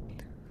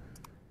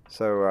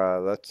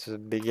 So let's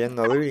begin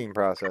the looting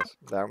process.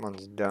 That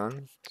one's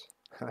done.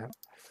 I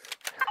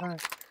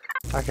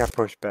got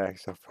pushed back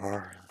so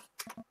far.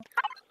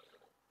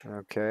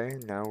 Okay,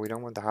 no, we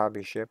don't want the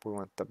hobby ship. We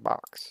want the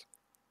box.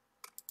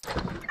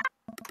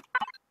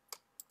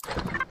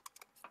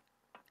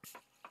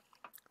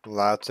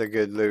 Lots of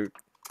good loot.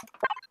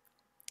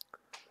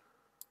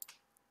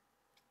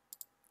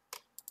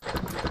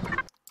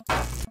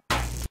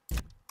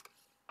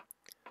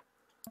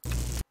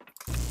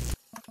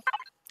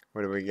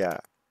 What do we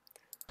got?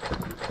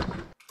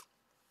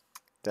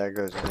 That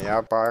goes in the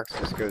outbox.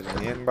 This goes in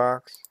the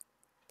inbox.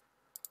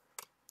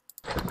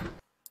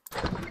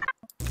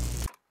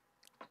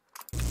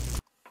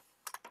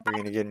 We're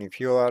gonna get any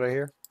fuel out of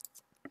here.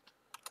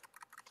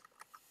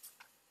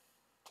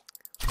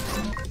 A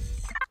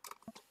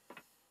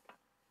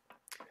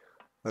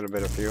little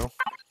bit of fuel.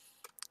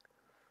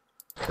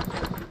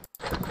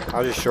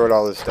 I'll just short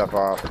all this stuff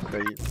off,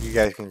 but you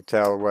guys can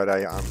tell what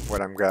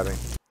I'm grabbing.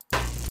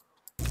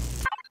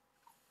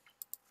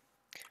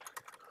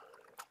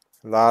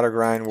 A lot of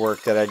grind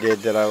work that I did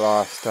that I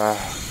lost.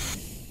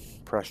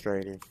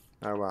 Frustrating.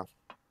 Oh well.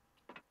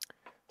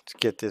 Let's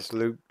get this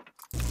loot.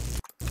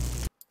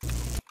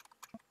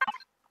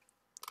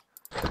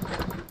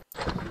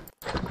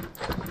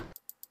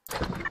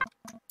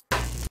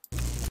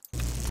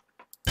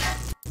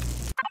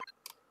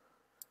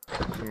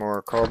 Some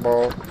more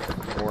cobalt,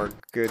 more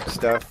good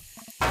stuff.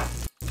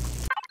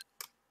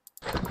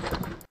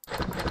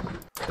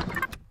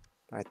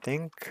 I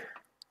think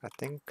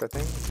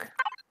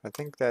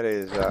that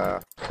is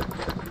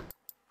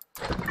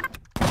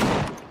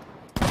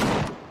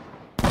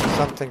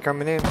something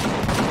coming in.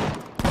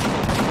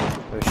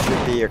 There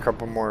should be a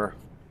couple more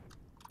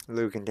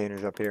loot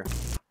containers up here.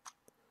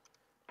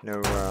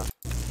 No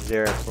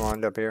Xerax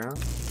wand up here, huh?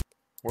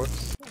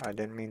 Whoops, I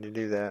didn't mean to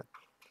do that.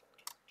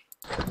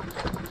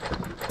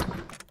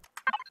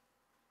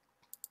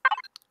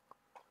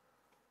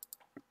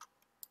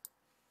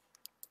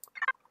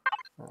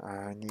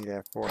 I need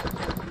F4.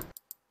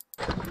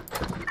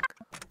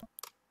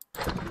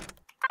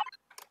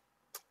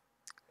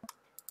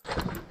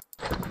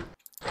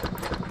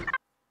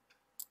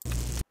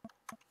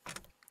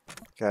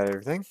 Got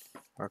everything.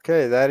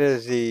 Okay, that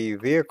is the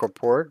vehicle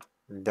port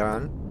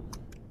done.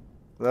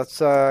 Let's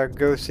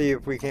go see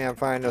if we can't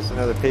find us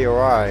another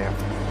POI.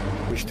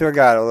 We still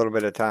got a little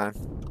bit of time.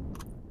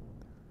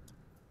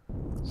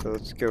 So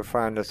let's go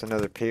find us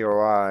another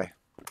POI.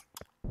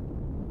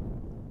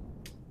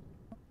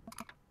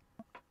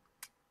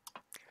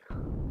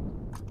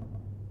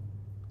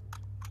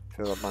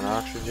 Fill up on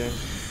oxygen.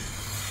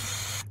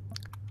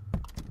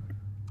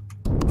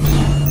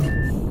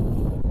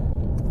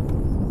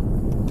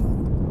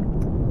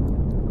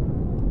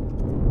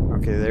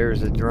 Okay,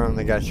 there's a drone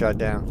that got shot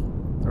down.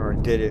 Or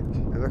did it?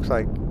 It looks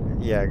like,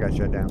 yeah, it got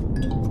shot down.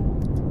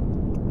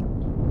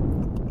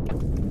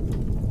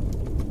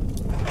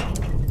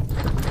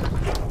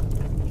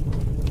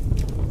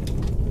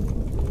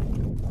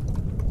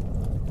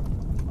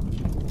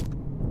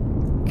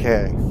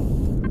 Okay,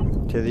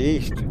 to the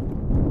east.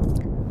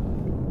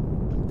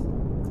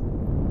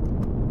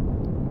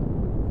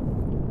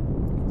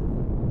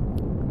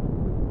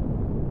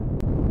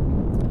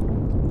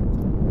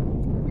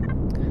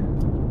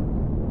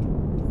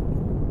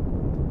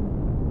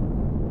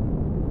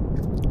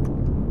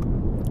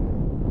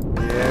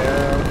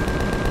 Yeah,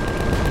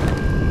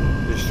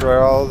 destroy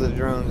all the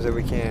drones that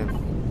we can.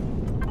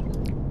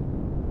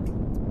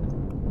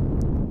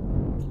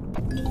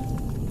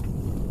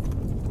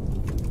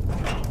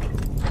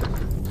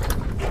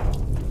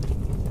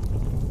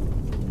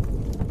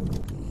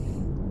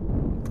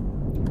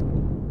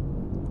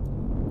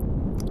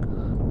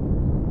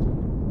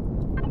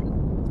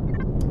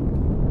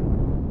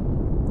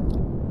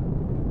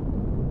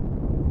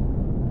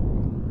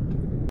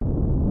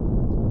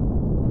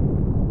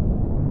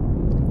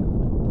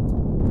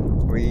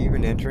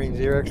 Entering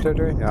Xerox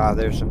territory? Ah,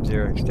 there's some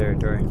Xerox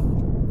territory.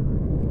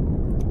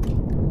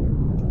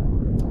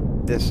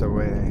 This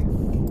away.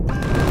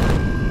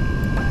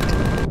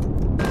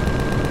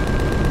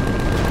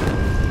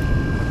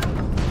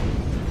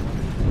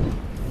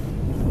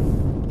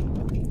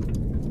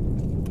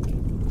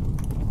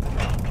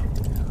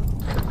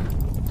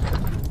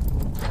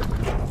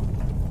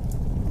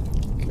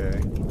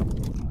 Okay.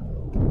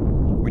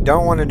 We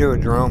don't want to do a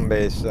drone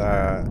base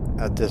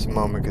at this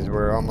moment because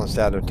we're almost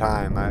out of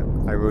time.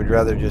 I would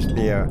rather just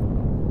be a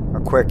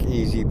quick,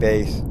 easy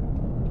base,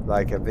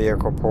 like a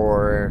vehicle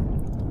pour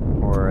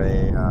or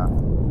a.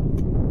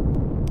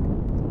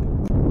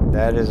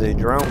 That is a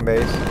drone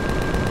base.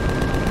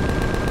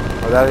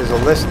 Oh, that is a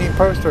listening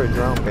post or a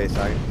drone base.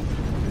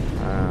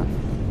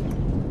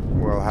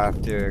 We'll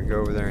have to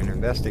go over there and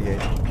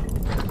investigate.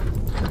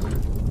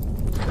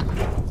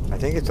 I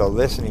think it's a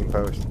listening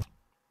post.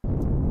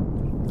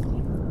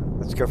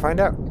 Let's go find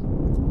out.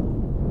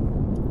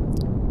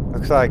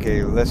 Looks like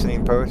a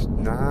listening post.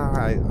 No,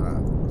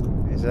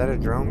 is that a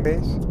drone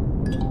base?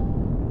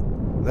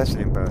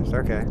 Listening post,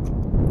 okay.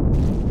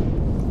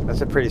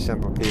 That's a pretty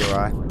simple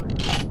POI.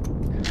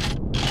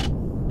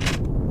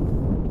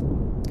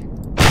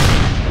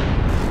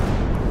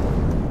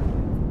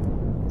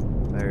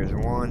 There's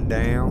one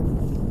down.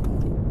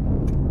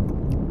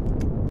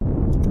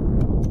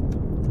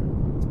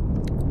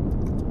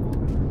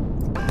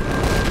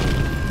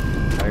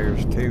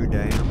 There's two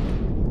down.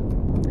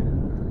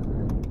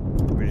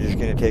 We're just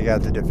gonna take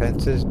out the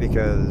defenses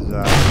because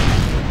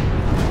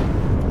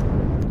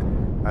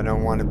I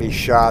don't want to be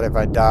shot if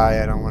I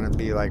die. I don't want to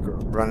be like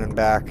running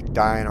back,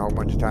 dying a whole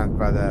bunch of times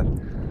by that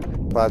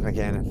plasma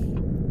cannon.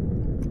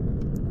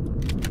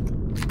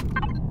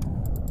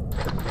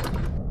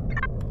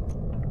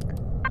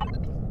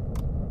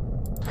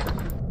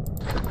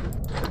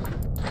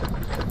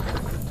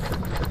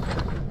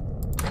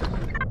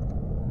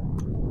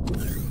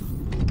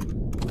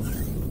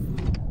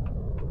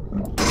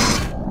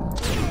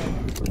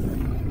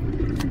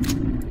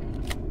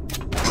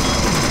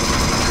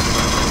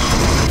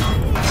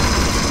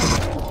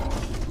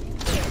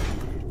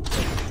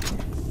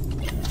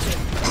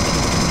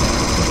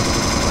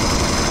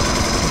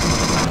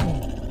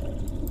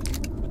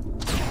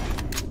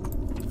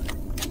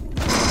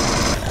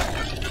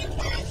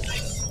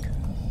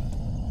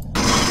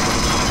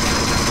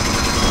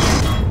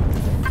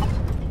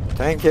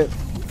 Tank it.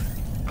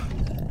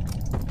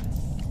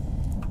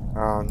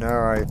 Oh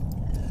no,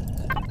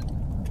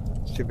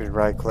 stupid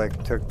right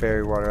click took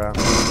berry water out.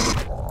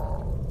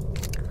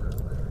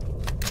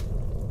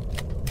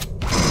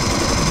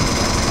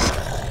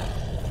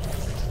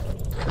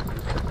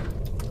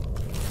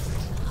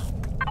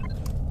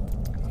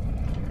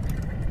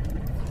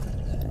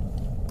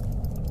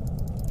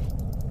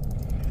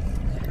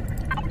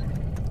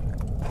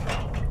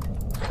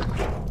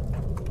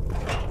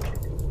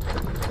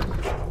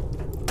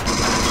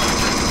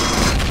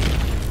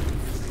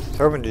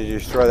 Hoping to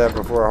destroy that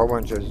before a whole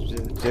bunch of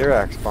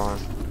Xerax spawn.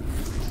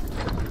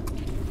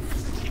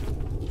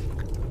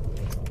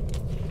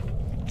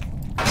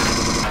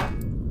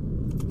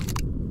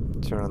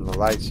 Turn on the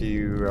lights so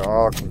you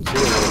all can see a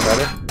little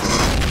better.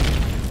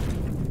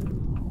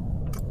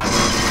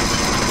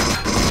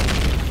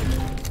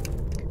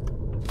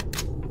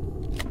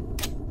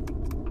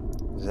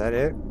 Is that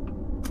it?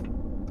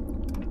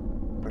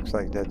 Looks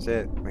like that's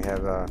it. We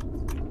have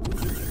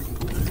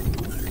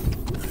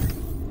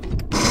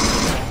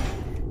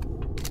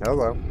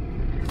hello.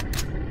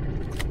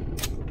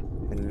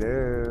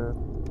 Hello.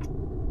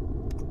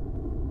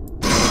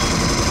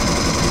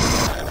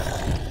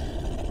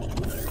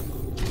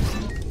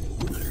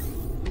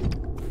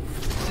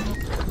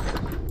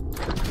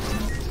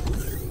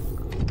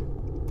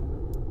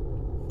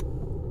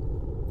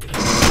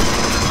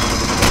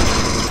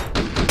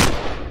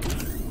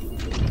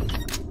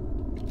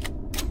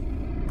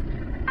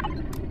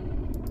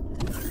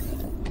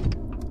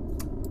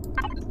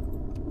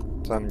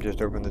 Something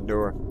just opened the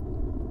door.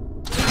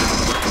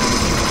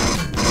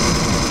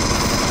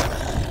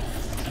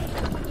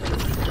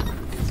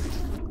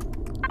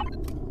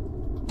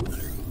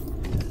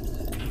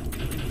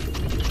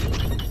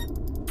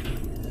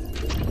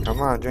 Come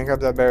on, drink up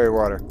that berry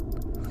water.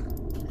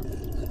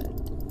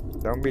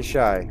 Don't be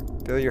shy.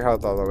 Fill your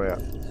health all the way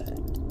up.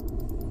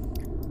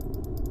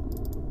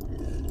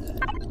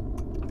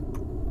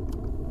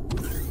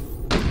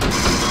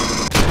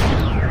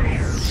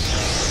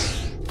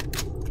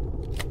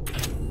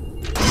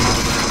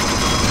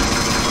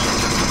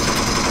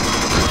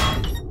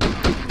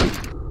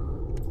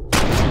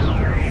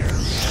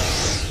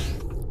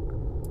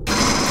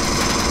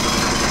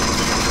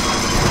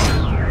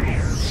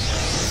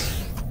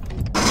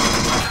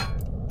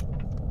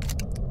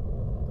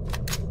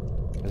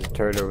 There's a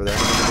turret over there.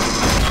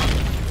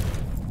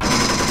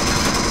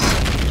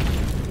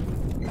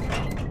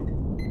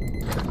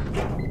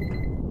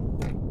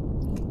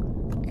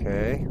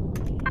 Okay.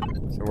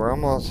 So we're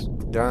almost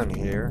done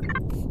here.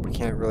 We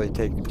can't really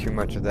take too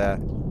much of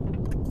that.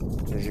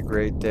 There's a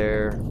grate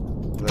there.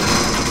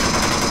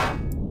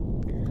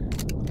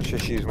 Let's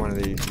just use one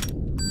of these.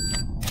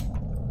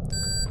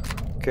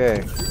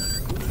 Okay.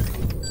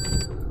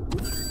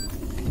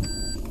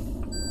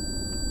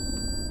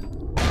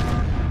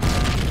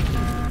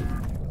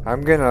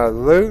 I'm gonna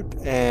loot,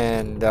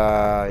 and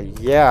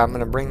yeah, I'm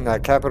gonna bring the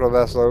capital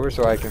vessel over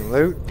so I can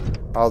loot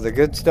all the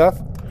good stuff.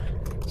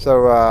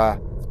 So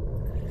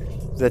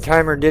the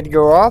timer did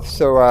go off,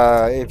 so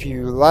if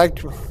you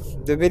liked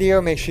the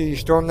video, make sure you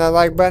storm that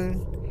like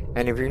button,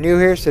 and if you're new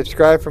here,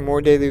 subscribe for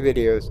more daily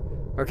videos.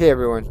 Okay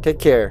everyone, take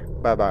care,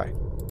 bye bye.